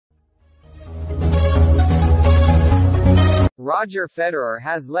Roger Federer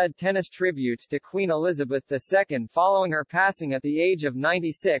has led tennis tributes to Queen Elizabeth II following her passing at the age of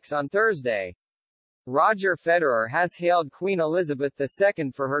 96 on Thursday. Roger Federer has hailed Queen Elizabeth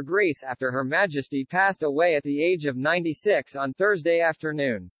II for her grace after Her Majesty passed away at the age of 96 on Thursday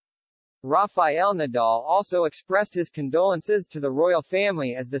afternoon. Rafael Nadal also expressed his condolences to the royal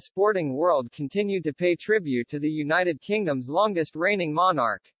family as the sporting world continued to pay tribute to the United Kingdom's longest-reigning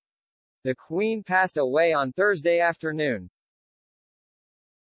monarch. The Queen passed away on Thursday afternoon,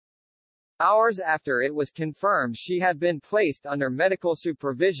 hours after it was confirmed she had been placed under medical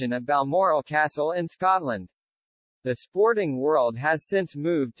supervision at Balmoral Castle in Scotland. The sporting world has since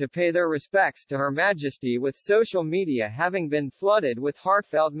moved to pay their respects to Her Majesty, with social media having been flooded with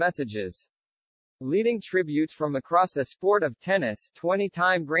heartfelt messages. Leading tributes from across the sport of tennis,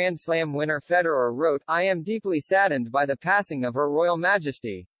 20-time Grand Slam winner Federer wrote, "I am deeply saddened by the passing of Her Royal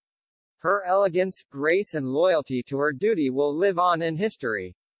Majesty. Her elegance, grace and loyalty to her duty will live on in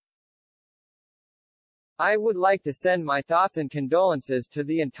history. I would like to send my thoughts and condolences to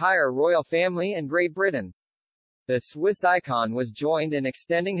the entire royal family and Great Britain." The Swiss icon was joined in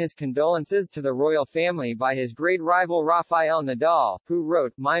extending his condolences to the royal family by his great rival Rafael Nadal, who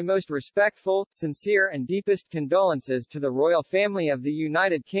wrote, "My most respectful, sincere and deepest condolences to the royal family of the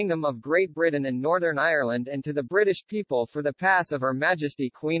United Kingdom of Great Britain and Northern Ireland and to the British people for the pass of Her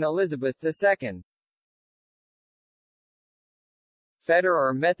Majesty Queen Elizabeth II."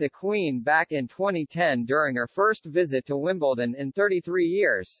 Federer met the Queen back in 2010 during her first visit to Wimbledon in 33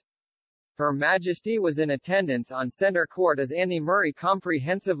 years. Her Majesty was in attendance on centre court as Andy Murray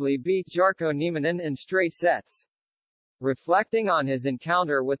comprehensively beat Jarkko Nieminen in straight sets. Reflecting on his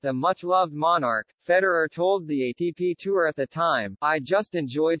encounter with the much-loved monarch, Federer told the ATP Tour at the time, "I just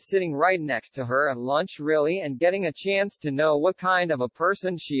enjoyed sitting right next to her at lunch really and getting a chance to know what kind of a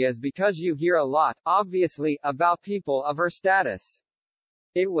person she is, because you hear a lot, obviously, about people of her status.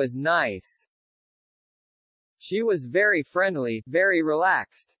 It was nice. She was very friendly, very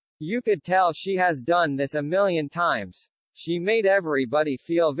relaxed. You could tell she has done this a million times. She made everybody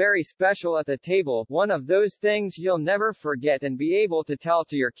feel very special at the table, one of those things you'll never forget and be able to tell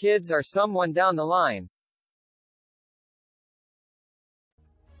to your kids or someone down the line."